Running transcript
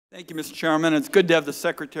Thank you, Mr. Chairman. It's good to have the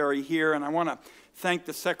Secretary here, and I want to thank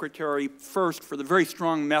the Secretary first for the very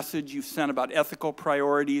strong message you sent about ethical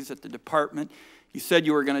priorities at the Department. You said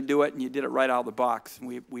you were going to do it, and you did it right out of the box,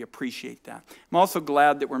 and we appreciate that. I'm also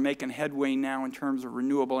glad that we're making headway now in terms of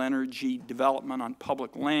renewable energy development on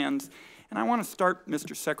public lands. And I want to start,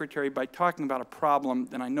 Mr. Secretary, by talking about a problem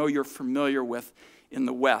that I know you're familiar with in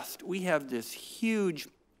the West. We have this huge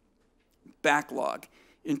backlog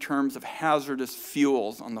in terms of hazardous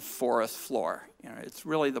fuels on the forest floor. It's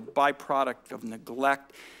really the byproduct of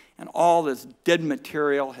neglect, and all this dead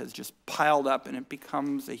material has just piled up, and it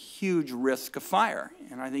becomes a huge risk of fire.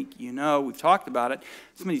 And I think we've talked about it,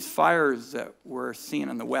 some of these fires that we're seeing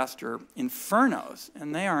in the West are infernos,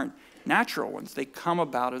 and they aren't natural ones. They come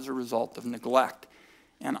about as a result of neglect.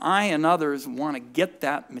 And I and others want to get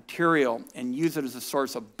that material and use it as a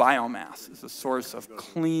source of biomass, as a source of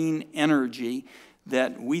clean energy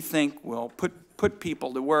that we think will put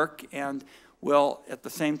people to work and will, at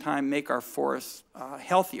the same time, make our forests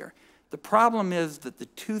healthier. The problem is that the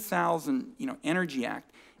 2000 Energy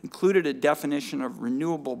Act included a definition of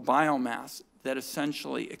renewable biomass that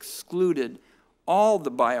essentially excluded all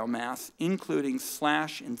the biomass, including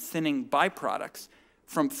slash and thinning byproducts,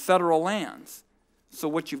 from federal lands. So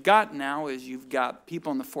what you've got now is you've got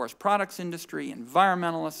people in the forest products industry,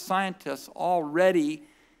 environmentalists, scientists, all ready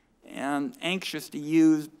and anxious to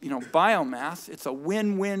use biomass. It's a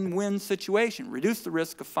win-win-win situation. Reduce the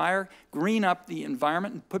risk of fire, green up the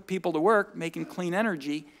environment, and put people to work making clean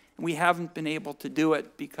energy. And we haven't been able to do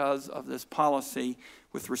it because of this policy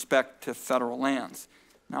with respect to federal lands.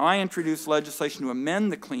 Now, I introduced legislation to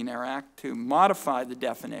amend the Clean Air Act to modify the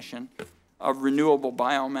definition of renewable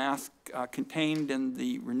biomass contained in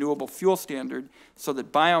the Renewable Fuel Standard so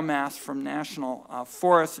that biomass from national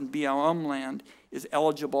forests and BLM land is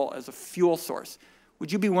eligible as a fuel source.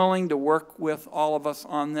 Would you be willing to work with all of us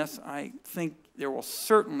on this? I think there will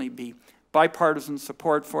certainly be bipartisan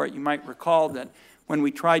support for it. You might recall that when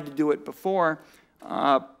we tried to do it before,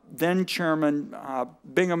 then Chairman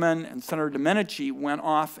Bingaman and Senator Domenici went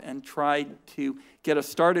off and tried to get us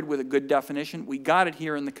started with a good definition. We got it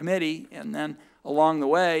here in the committee, and then along the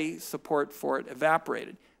way, support for it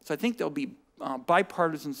evaporated. So I think there'll be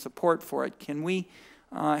bipartisan support for it. Can we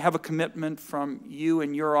have a commitment from you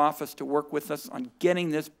and your office to work with us on getting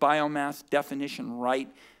this biomass definition right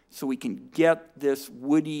so we can get this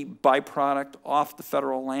woody byproduct off the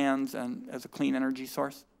federal lands and as a clean energy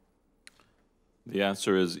source? The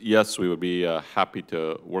answer is yes, we would be happy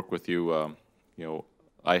to work with you.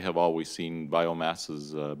 I have always seen biomass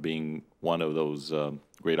as being one of those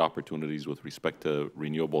great opportunities with respect to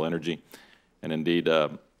renewable energy. And indeed,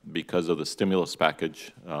 because of the stimulus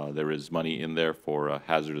package, there is money in there for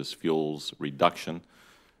hazardous fuels reduction.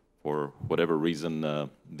 For whatever reason, the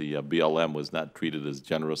BLM was not treated as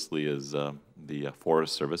generously as the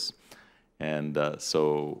Forest Service. And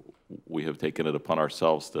so we have taken it upon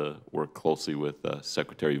ourselves to work closely with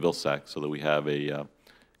Secretary Vilsack so that we have a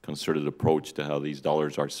concerted approach to how these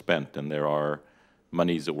dollars are spent. And there are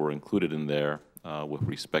monies that were included in there with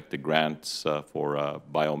respect to grants for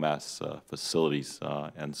biomass facilities.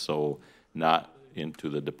 And so not into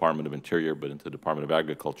the Department of Interior, but into the Department of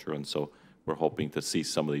Agriculture. And so we're hoping to see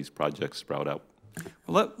some of these projects sprout out.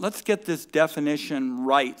 Well, let's get this definition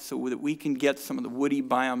right so that we can get some of the woody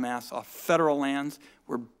biomass off federal lands.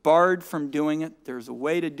 We're barred from doing it. There's a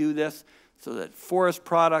way to do this so that forest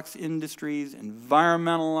products industries,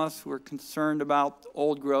 environmentalists who are concerned about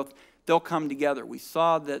old growth, they'll come together. We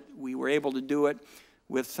saw that we were able to do it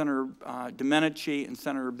with Senator Domenici and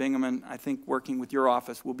Senator Bingaman. I think working with your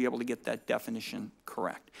office, we'll be able to get that definition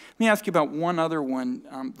correct. Let me ask you about one other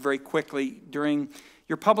one very quickly. During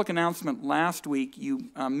your public announcement last week, you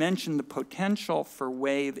mentioned the potential for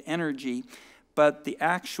wave energy, but the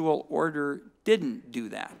actual order didn't do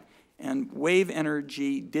that. And wave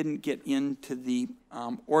energy didn't get into the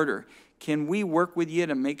order. Can we work with you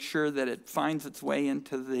to make sure that it finds its way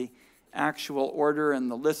into the actual order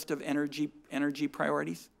and the list of energy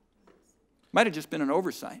priorities? Might have just been an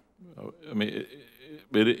oversight. I mean,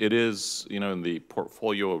 it is, in the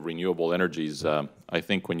portfolio of renewable energies. I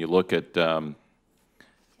think when you look at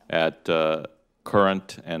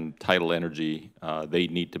current and tidal energy, they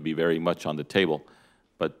need to be very much on the table.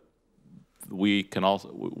 But we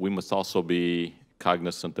must also be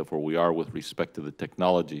cognizant of where we are with respect to the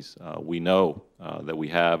technologies. We know that we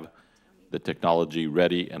have the technology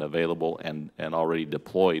ready and available and already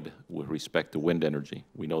deployed with respect to wind energy.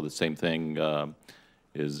 We know the same thing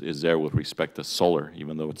is there with respect to solar,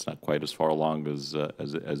 even though it's not quite as far along as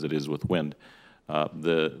it is with wind.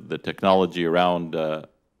 The technology around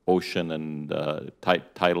ocean and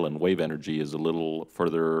tidal and wave energy is a little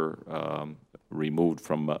further removed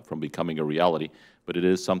from becoming a reality. But it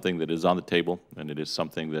is something that is on the table, and it is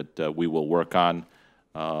something that we will work on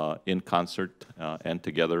in concert and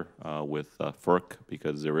together with FERC,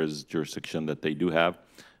 because there is jurisdiction that they do have,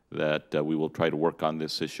 that we will try to work on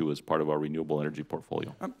this issue as part of our renewable energy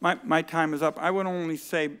portfolio. My time is up. I would only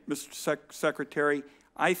say, Mr. Secretary,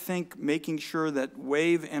 I think making sure that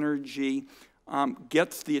wave energy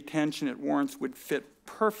gets the attention it warrants would fit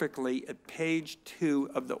perfectly at page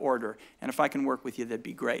 2 of the order. And if I can work with you, that'd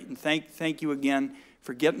be great. And thank you again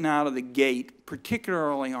for getting out of the gate,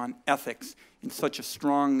 particularly on ethics, in such a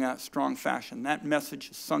strong fashion. That message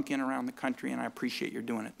has sunk in around the country, and I appreciate your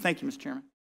doing it. Thank you, Mr. Chairman.